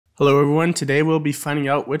Hello everyone, today we'll be finding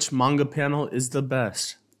out which manga panel is the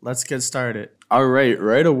best. Let's get started. Alright,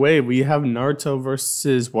 right away we have Naruto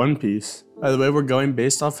versus One Piece. By the way, we're going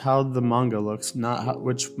based off how the manga looks, not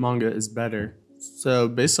which manga is better. So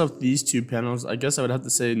based off these two panels, I guess I would have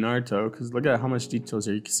to say Naruto, because look at how much details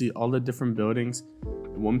here. You can see all the different buildings.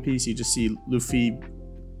 In One Piece, you just see Luffy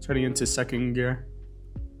turning into second gear.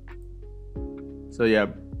 So yeah,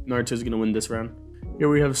 Naruto's gonna win this round. Here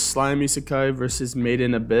we have Slime Isekai versus Made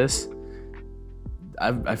in Abyss.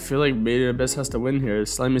 I feel like Made in Abyss has to win here.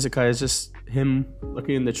 Slime Isekai is just him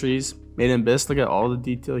looking in the trees. Made in Abyss, look at all the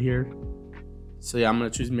detail here. So yeah, I'm gonna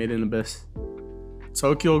choose Made in Abyss.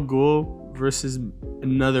 Tokyo Ghoul versus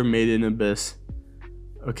another Made in Abyss.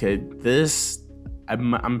 Okay, this,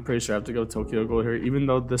 I'm pretty sure I have to go Tokyo Ghoul here. Even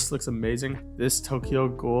though this looks amazing, this Tokyo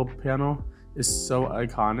Ghoul panel is so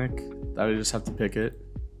iconic that I just have to pick it.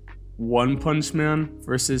 One Punch Man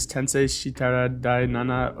versus Tensei Shitara Dai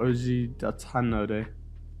Nana Oji Datanode.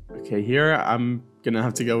 Okay, here I'm gonna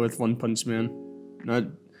have to go with One Punch Man.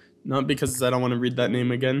 Not because I don't want to read that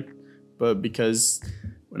name again, but because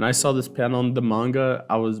when I saw this panel in the manga,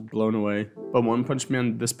 I was blown away. But One Punch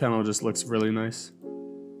Man, this panel just looks really nice.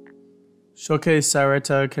 Shoukei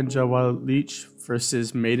Sareta Kenjawa Leech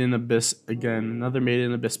versus Made in Abyss again. Another Made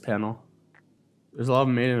in Abyss panel. There's a lot of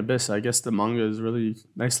Made in Abyss. I guess the manga is really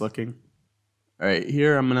nice looking. Alright,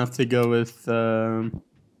 here I'm gonna have to go with the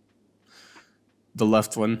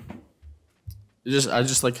left one. I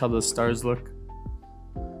just like how the stars look.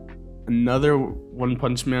 Another One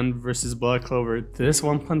Punch Man versus Black Clover. This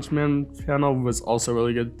One Punch Man panel was also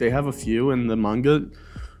really good. They have a few in the manga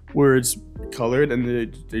where it's colored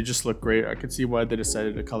and they just look great. I could see why they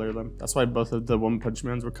decided to color them. That's why both of the One Punch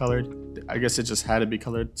Mans were colored. I guess it just had to be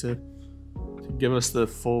colored to give us the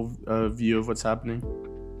full view of what's happening.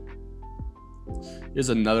 Here's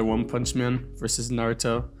another One Punch Man versus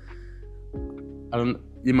Naruto.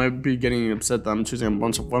 You might be getting upset that I'm choosing a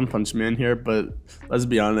bunch of One Punch Man here, but let's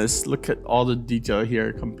be honest. Look at all the detail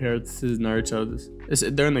here compared to Naruto.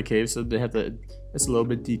 They're in the cave, so they have to. It's a little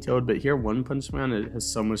bit detailed, but here One Punch Man, it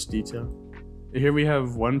has so much detail. Here we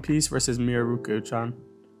have One Piece versus Miyaruko-chan,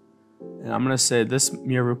 and I'm gonna say this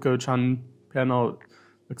Miyaruko-chan panel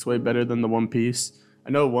looks way better than the One Piece. I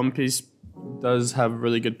know One Piece does have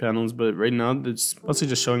really good panels, but right now it's mostly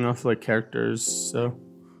just showing off like characters, so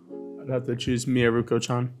I'd have to choose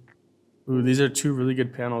Miyaruko-chan. Ooh, these are two really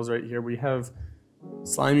good panels right here. We have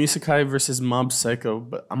Slime Isekai versus Mob Psycho,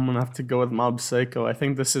 but I'm gonna have to go with Mob Psycho. I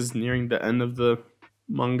think this is nearing the end of the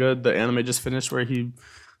manga. The anime just finished where he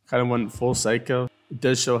kind of went full psycho. It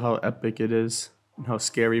does show how epic it is and how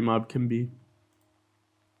scary Mob can be.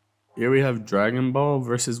 Here we have Dragon Ball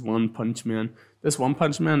versus One Punch Man. This One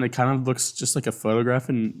Punch Man, it kind of looks just like a photograph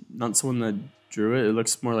and not someone that drew it. It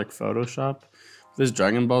looks more like Photoshop. This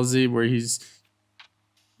Dragon Ball Z where he's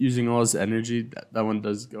using all his energy, that one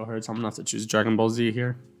does go hard, so I'm gonna have to choose Dragon Ball Z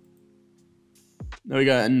here. Now we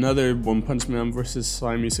got another One Punch Man versus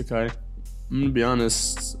Slime Isekai. I'm gonna be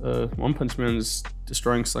honest, One Punch Man is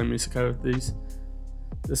destroying Slime Isekai with these.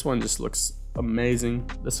 This one just looks amazing.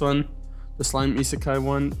 This one, the Slime Isekai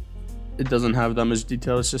one, it doesn't have that much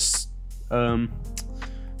detail. It's just the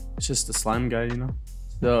slime guy, you know.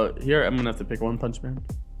 So here I'm gonna have to pick One Punch Man.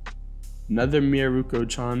 Another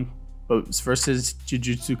Miyaruko-chan, but versus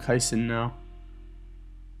Jujutsu Kaisen now.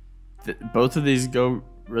 Both of these go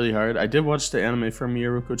really hard. I did watch the anime from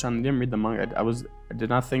Miyaruko-chan. I didn't read the manga. I did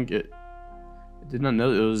not think it. I did not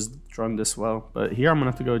know it was drawn this well. But here I'm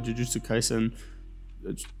gonna have to go with Jujutsu Kaisen.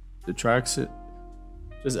 The tracks,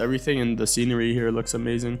 just everything in the scenery here looks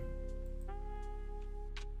amazing.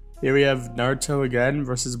 Here we have Naruto again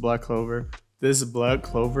versus Black Clover. This Black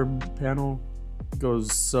Clover panel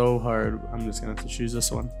goes so hard. I'm just gonna have to choose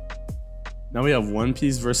this one. Now we have One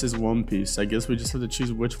Piece versus One Piece. I guess we just have to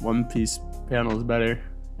choose which One Piece panel is better.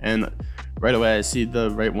 And right away I see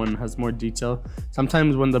the right one has more detail.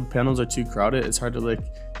 Sometimes when the panels are too crowded, it's hard to you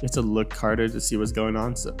have to look harder to see what's going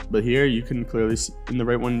on. So, but here you can clearly see in the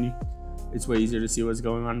right one, it's way easier to see what's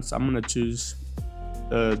going on. So I'm gonna choose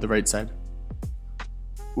the right side.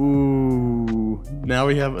 Ooh, now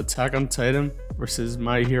we have Attack on Titan versus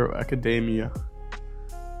My Hero Academia.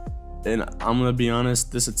 And I'm gonna be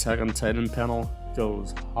honest, this Attack on Titan panel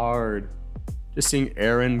goes hard. Just seeing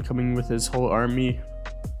Eren coming with his whole army,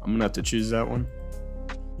 I'm gonna have to choose that one.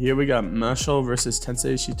 Here we got Mashle versus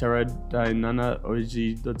Tensei Shitara Dai Nana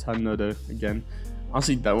Oji Datanode again.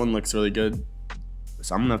 Honestly, that one looks really good,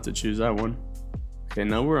 so I'm gonna have to choose that one. Okay,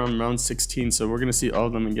 now we're on round 16, so we're gonna see all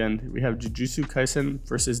of them again. We have Jujutsu Kaisen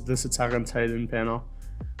versus this Attack on Titan panel.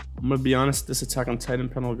 I'm gonna be honest, this Attack on Titan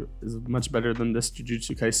panel is much better than this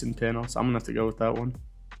Jujutsu Kaisen panel, so I'm gonna have to go with that one.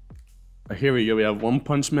 Here we go. We have One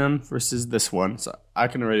Punch Man versus this one. So I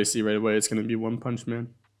can already see right away it's going to be One Punch Man.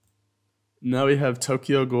 Now we have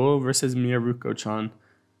Tokyo Ghoul versus Miyaruko-chan.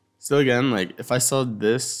 Still again, like if I saw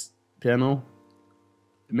this panel,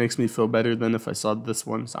 it makes me feel better than if I saw this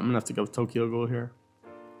one. So I'm going to have to go with Tokyo Ghoul here.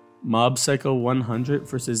 Mob Psycho 100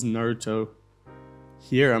 versus Naruto.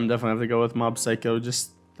 Here I'm definitely have to go with Mob Psycho.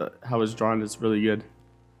 Just how it's drawn is really good.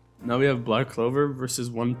 Now we have Black Clover versus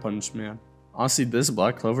One Punch Man. Honestly, this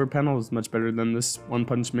Black Clover panel is much better than this One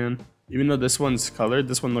Punch Man. Even though this one's colored,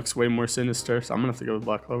 this one looks way more sinister, so I'm gonna have to go with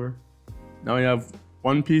Black Clover. Now we have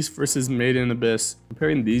One Piece versus Made in Abyss.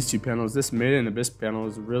 Comparing these two panels, this Made in Abyss panel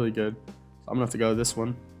is really good, so I'm gonna have to go with this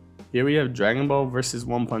one. Here we have Dragon Ball versus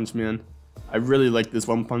One Punch Man. I really like this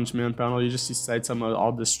One Punch Man panel. You just see Saitama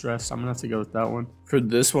all distressed, so I'm gonna have to go with that one. For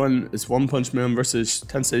this one, it's One Punch Man versus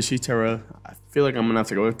Tensei Shitara. I feel like I'm gonna have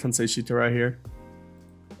to go with Tensei Shitara here.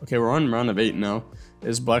 Okay, we're on round of 8 now.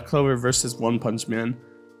 It's Black Clover versus One Punch Man.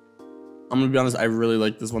 I'm gonna be honest, I really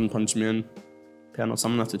like this One Punch Man panel, so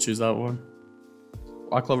I'm gonna have to choose that one.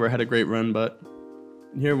 Black Clover had a great run, but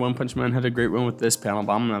here One Punch Man had a great run with this panel,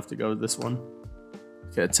 but I'm gonna have to go with this one.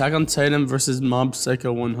 Okay, Attack on Titan versus Mob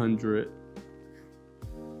Psycho 100.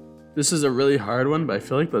 This is a really hard one, but I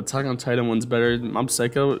feel like the Attack on Titan one's better. Mob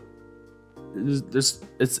Psycho,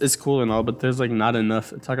 it's cool and all, but there's like not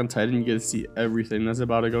enough. Attack on Titan, you get to see everything that's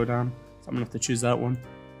about to go down, so I'm gonna have to choose that one.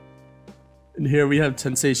 And here we have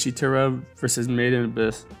Tensei Shitara versus Made in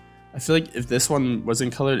Abyss. I feel like if this one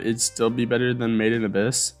wasn't colored, it'd still be better than Made in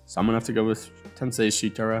Abyss, so I'm gonna have to go with Tensei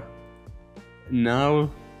Shitara. Now,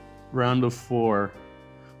 round of 4,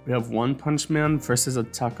 we have One Punch Man versus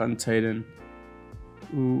Attack on Titan.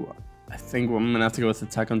 Ooh, I think I'm gonna have to go with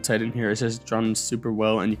Attack on Titan here. It's just drawn super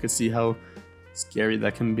well, and you can see how scary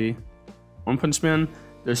that can be. One Punch Man,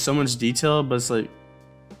 there's so much detail, but it's like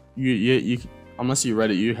you unless you read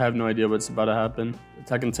it, you have no idea what's about to happen.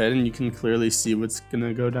 Attack on Titan, you can clearly see what's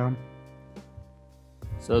gonna go down.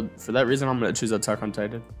 So for that reason, I'm gonna choose Attack on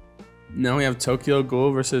Titan. Now we have Tokyo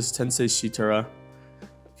Ghoul versus Tensei Shitara.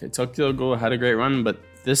 Okay, Tokyo Ghoul had a great run, but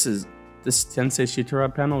this Tensei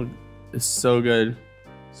Shitara panel is so good,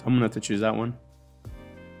 so I'm gonna have to choose that one.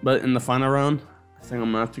 But in the final round, I think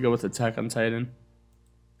I'm gonna have to go with Attack on Titan.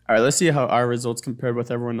 Alright, let's see how our results compared with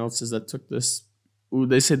everyone else's that took this. Ooh,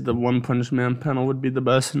 they said the One Punch Man panel would be the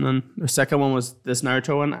best, and then the second one was this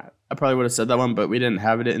Naruto one. I probably would have said that one, but we didn't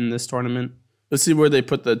have it in this tournament. Let's see where they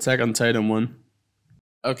put the Attack on Titan one.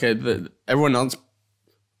 Okay, everyone else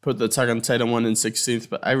put the Attack on Titan one in 16th,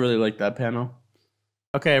 but I really like that panel.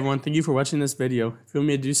 Okay, everyone, thank you for watching this video. If you want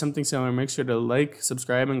me to do something similar, make sure to like,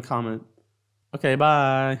 subscribe, and comment. Okay,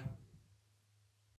 bye.